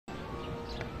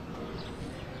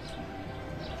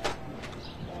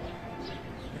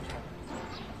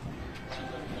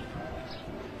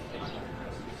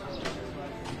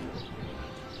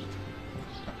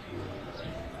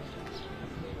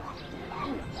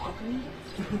Need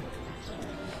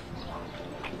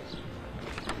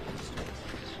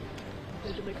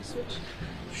to make a switch?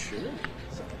 Sure.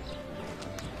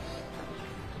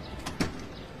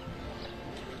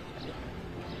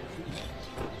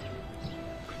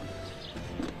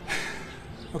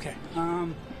 Okay.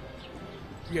 You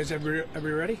guys ever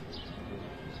ready?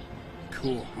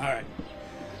 Cool. All right.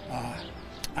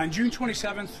 On June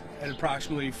 27th at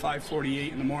approximately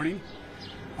 5:48 in the morning,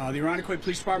 the Irondequoit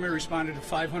Police Department responded to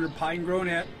 500 Pine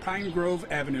Grove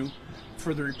Avenue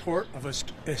for the report of a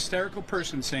hysterical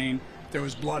person saying there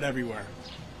was blood everywhere.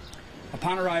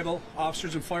 Upon arrival,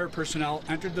 officers and fire personnel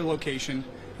entered the location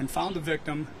and found the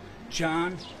victim,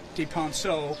 John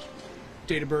DePonceau,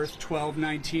 date of birth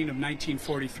 12/19 of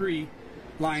 1943,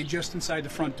 lying just inside the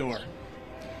front door.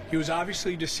 He was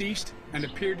obviously deceased and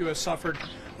appeared to have suffered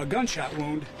a gunshot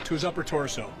wound to his upper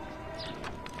torso.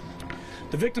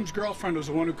 The victim's girlfriend was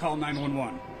the one who called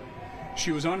 911.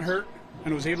 She was unhurt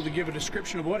and was able to give a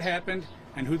description of what happened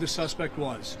and who the suspect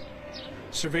was.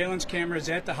 Surveillance cameras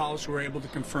at the house were able to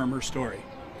confirm her story.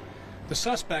 The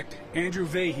suspect, Andrew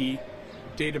Vahey,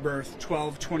 date of birth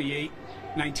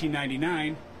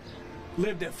 12/28/1999,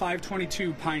 lived at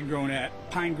 522 Pine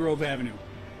Grove Avenue.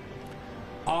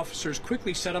 Officers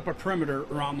quickly set up a perimeter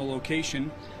around the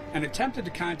location and attempted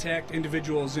to contact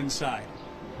individuals inside.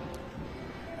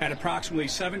 At approximately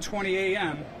 7:20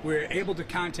 a.m., we were able to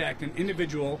contact an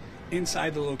individual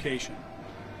inside the location.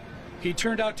 He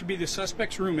turned out to be the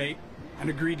suspect's roommate and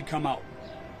agreed to come out.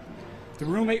 The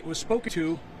roommate was spoken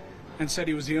to and said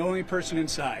he was the only person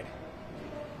inside.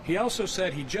 He also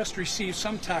said he just received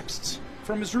some texts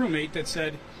from his roommate that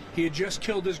said he had just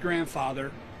killed his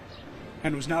grandfather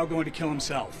and was now going to kill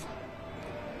himself.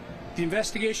 The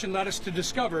investigation led us to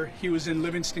discover he was in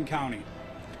Livingston County.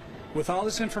 With all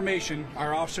this information,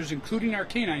 our officers, including our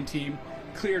canine team,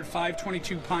 cleared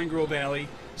 522 Pine Grove Alley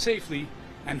safely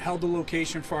and held the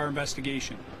location for our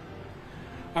investigation.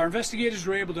 Our investigators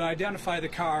were able to identify the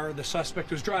car the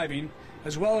suspect was driving,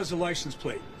 as well as the license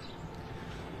plate.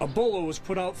 A bolo was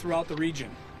put out throughout the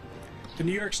region. The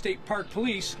New York State Park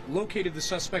Police located the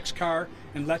suspect's car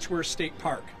in Letchworth State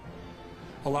Park.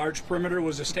 A large perimeter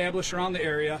was established around the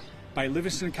area by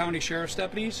Livingston County Sheriff's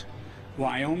deputies,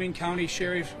 Wyoming County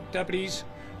Sheriff deputies,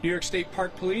 New York State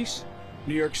Park Police,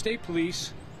 New York State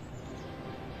Police.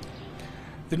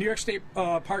 The New York State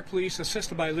Park Police,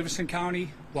 assisted by Livingston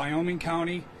County, Wyoming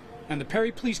County, and the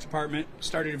Perry Police Department,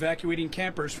 started evacuating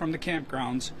campers from the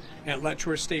campgrounds at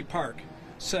Letchworth State Park,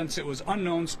 since it was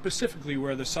unknown specifically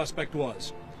where the suspect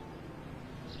was.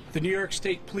 The New York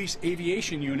State Police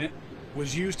Aviation Unit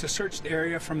was used to search the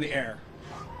area from the air.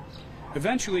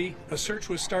 Eventually, a search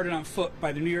was started on foot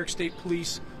by the New York State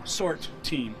Police SORT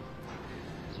team.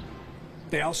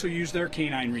 They also used their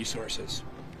canine resources.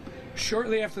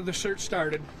 Shortly after the search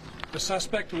started, the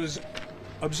suspect was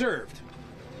observed.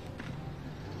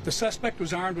 The suspect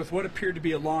was armed with what appeared to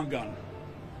be a long gun.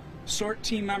 SORT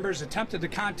team members attempted to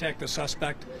contact the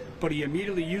suspect, but he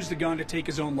immediately used the gun to take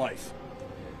his own life.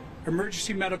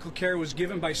 Emergency medical care was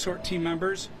given by SORT team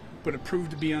members, but it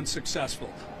proved to be unsuccessful.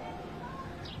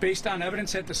 Based on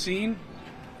evidence at the scene,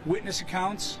 witness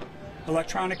accounts,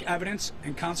 electronic evidence,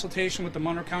 and consultation with the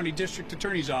Monroe County District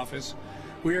Attorney's Office,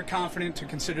 we are confident to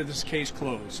consider this case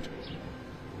closed.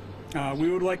 We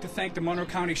would like to thank the Monroe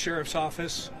County Sheriff's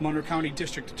Office, Monroe County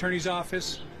District Attorney's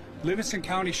Office, Livingston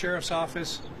County Sheriff's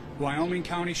Office, Wyoming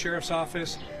County Sheriff's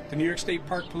Office, the New York State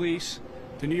Park Police,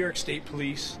 the New York State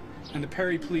Police, and the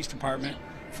Perry Police Department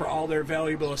for all their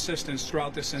valuable assistance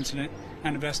throughout this incident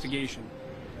and investigation.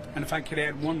 And if I could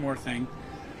add one more thing,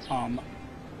 I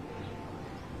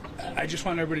just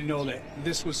want everybody to know that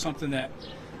this was something that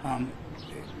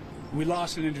we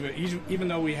lost an individual, even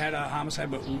though we had a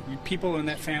homicide, but people in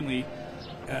that family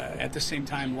at the same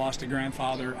time lost a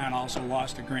grandfather and also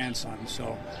lost a grandson.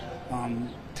 So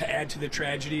to add to the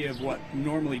tragedy of what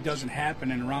normally doesn't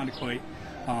happen in Irondequoit,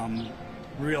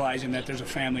 realizing that there's a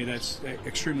family that's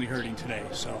extremely hurting today.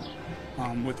 So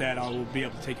with that, I will be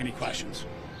able to take any questions.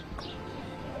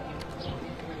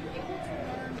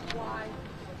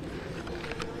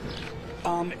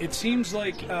 It seems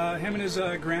like him and his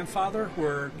grandfather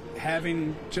were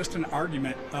having just an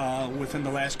argument within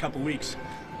the last couple weeks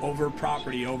over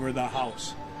property, over the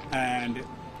house, and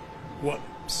what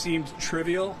seemed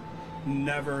trivial, we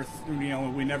never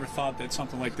thought that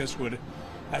something like this would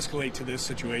escalate to this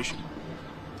situation.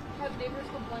 Have neighbors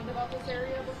complained about this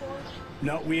area before?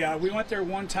 No, we went there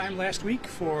one time last week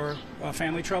for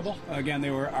family trouble. Again,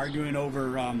 they were arguing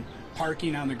over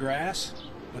parking on the grass.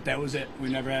 But that was it. We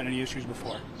never had any issues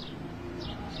before. So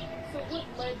what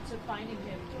led to finding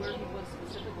him where he was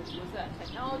specifically? Was that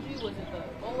technology? Was it the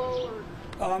bolo?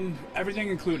 Everything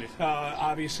included.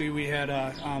 Obviously, we had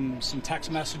some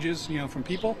text messages, from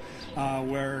people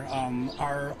where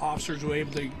our officers were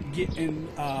able to get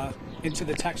into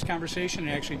the text conversation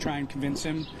and actually try and convince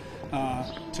him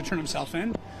to turn himself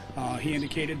in. He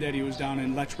indicated that he was down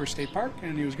in Letchworth State Park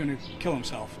and he was going to kill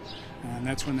himself. And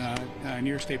that's when New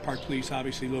York State Park Police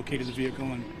obviously located the vehicle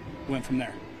and went from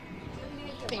there.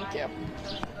 Thank you.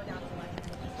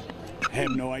 I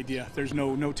have no idea. There's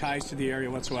no ties to the area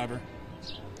whatsoever.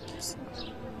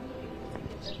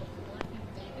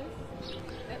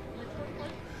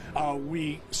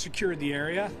 We secured the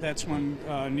area. That's when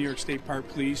New York State Park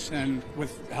Police, and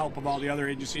with the help of all the other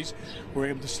agencies, were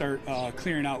able to start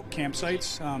clearing out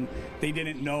campsites. They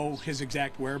didn't know his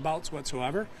exact whereabouts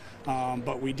whatsoever,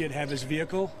 but we did have his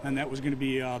vehicle, and that was going to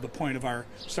be the point of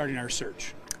starting our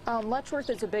search. Letchworth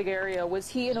is a big area. Was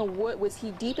he in a wood? Was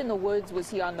he deep in the woods? Was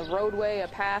he on the roadway, a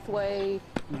pathway?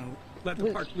 No. Let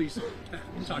the park police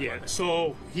talk about it.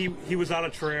 So he was on a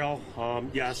trail.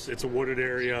 Yes, it's a wooded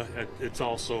area. It's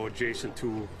also adjacent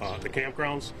to the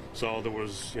campgrounds. So there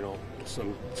was,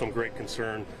 some great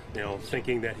concern,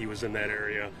 thinking that he was in that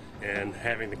area and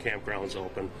having the campgrounds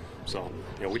open. So,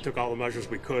 we took all the measures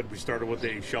we could. We started with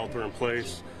a shelter in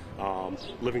place.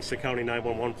 Livingston County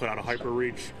 911 put out a hyper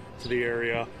reach to the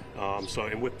area.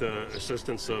 And with the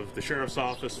assistance of the sheriff's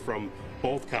office from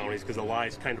both counties, because the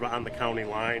lie's kind of on the county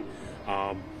line,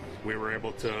 we were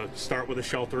able to start with a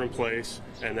shelter in place,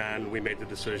 and then we made the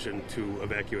decision to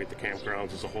evacuate the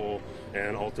campgrounds as a whole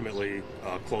and ultimately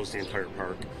close the entire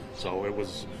park. So it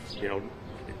was,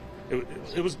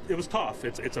 it was tough.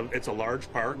 It's a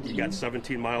large park. You got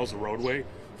 17 miles of roadway,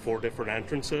 4 different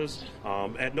entrances.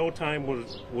 At no time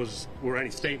were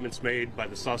any statements made by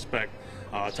the suspect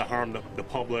to harm the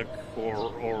public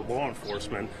or law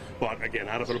enforcement. But again,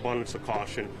 out of an abundance of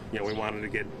caution, we wanted to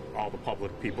get all the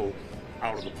public people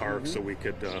out of the park so we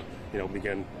could,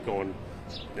 begin going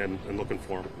and looking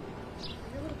for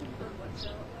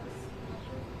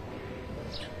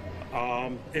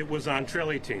them. It was on Trail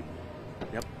 18.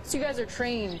 Yep. So you guys are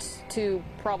trained to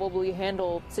probably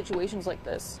handle situations like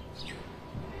this,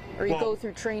 or you go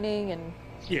through training and.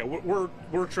 Yeah,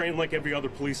 we're trained like every other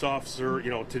police officer,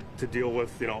 to deal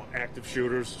with, active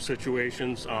shooters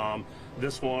situations.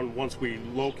 This one, once we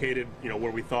located,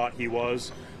 where we thought he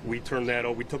was, we turned that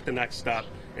over. We took the next step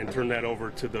and turned that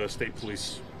over to the state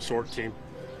police SORT team.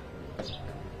 Now,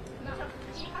 can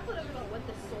you talk a little bit about what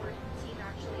the SORT team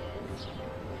actually is?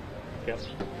 Yep.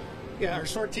 Yeah, our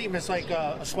SORT team is like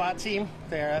a SWAT team.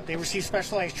 They receive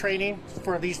specialized training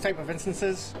for these type of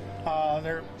instances.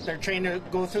 They're trained to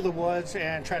go through the woods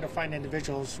and try to find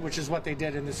individuals, which is what they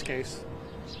did in this case.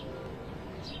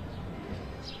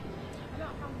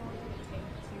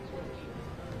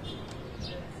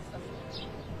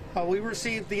 We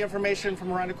received the information from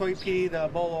Irondequoit PD, the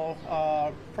BOLO,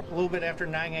 a little bit after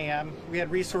 9 a.m. We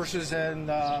had resources in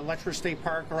Letchworth State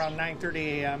Park around 9:30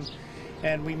 a.m.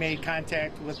 and we made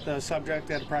contact with the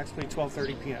subject at approximately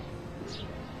 12:30 p.m.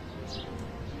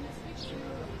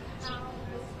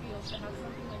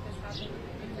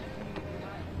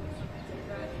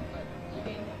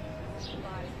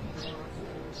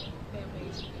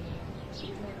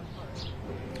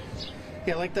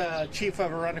 Yeah, like the chief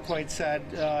of Irondequoit said,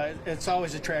 it's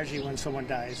always a tragedy when someone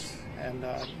dies, and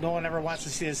no one ever wants to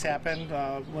see this happen.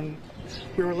 When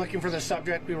we were looking for the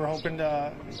subject, we were hoping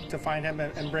to find him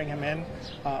and bring him in.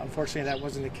 Unfortunately, that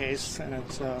wasn't the case, and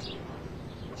it's.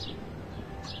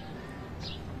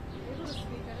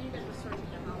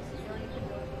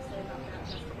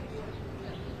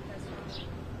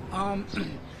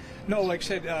 No, like I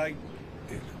said,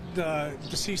 the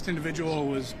deceased individual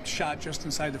was shot just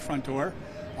inside the front door.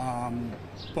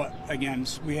 But again,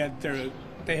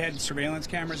 they had surveillance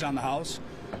cameras on the house,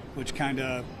 which kind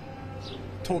of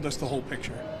told us the whole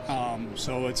picture.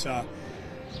 So it's, like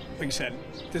I said,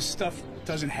 this stuff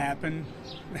doesn't happen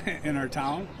in our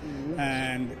town.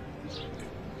 And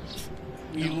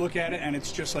you look at it and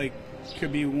it's just like,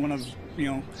 could be one of,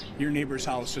 your neighbor's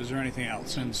houses or anything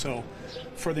else. And so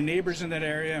for the neighbors in that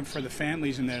area and for the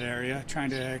families in that area, trying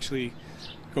to actually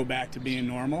go back to being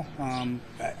normal.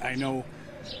 I know,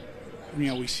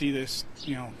 we see this,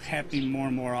 happening more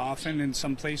and more often in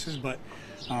some places, but,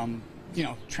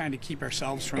 trying to keep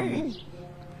ourselves from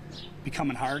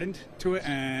becoming hardened to it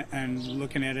and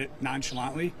looking at it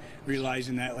nonchalantly,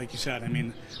 realizing that, like you said,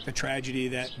 the tragedy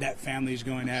that family is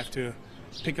going to have to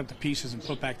pick up the pieces and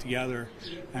put back together.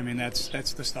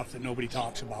 That's the stuff that nobody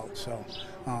talks about. So,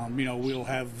 we'll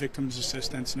have victims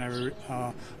assistance and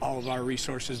all of our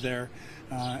resources there,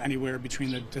 anywhere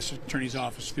between the district attorney's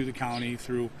office through the county,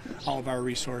 through all of our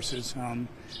resources,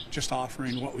 just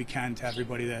offering what we can to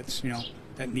everybody that's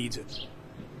that needs it.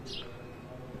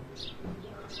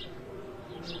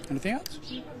 Anything else?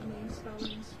 Do you have name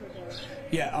spellings for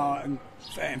the... Yeah,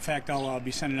 in fact, I'll be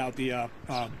sending out the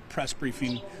press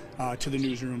briefing to the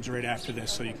newsrooms right after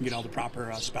this, so you can get all the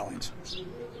proper spellings.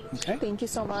 Okay? Thank you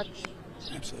so much.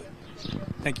 Absolutely.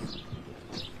 Thank you.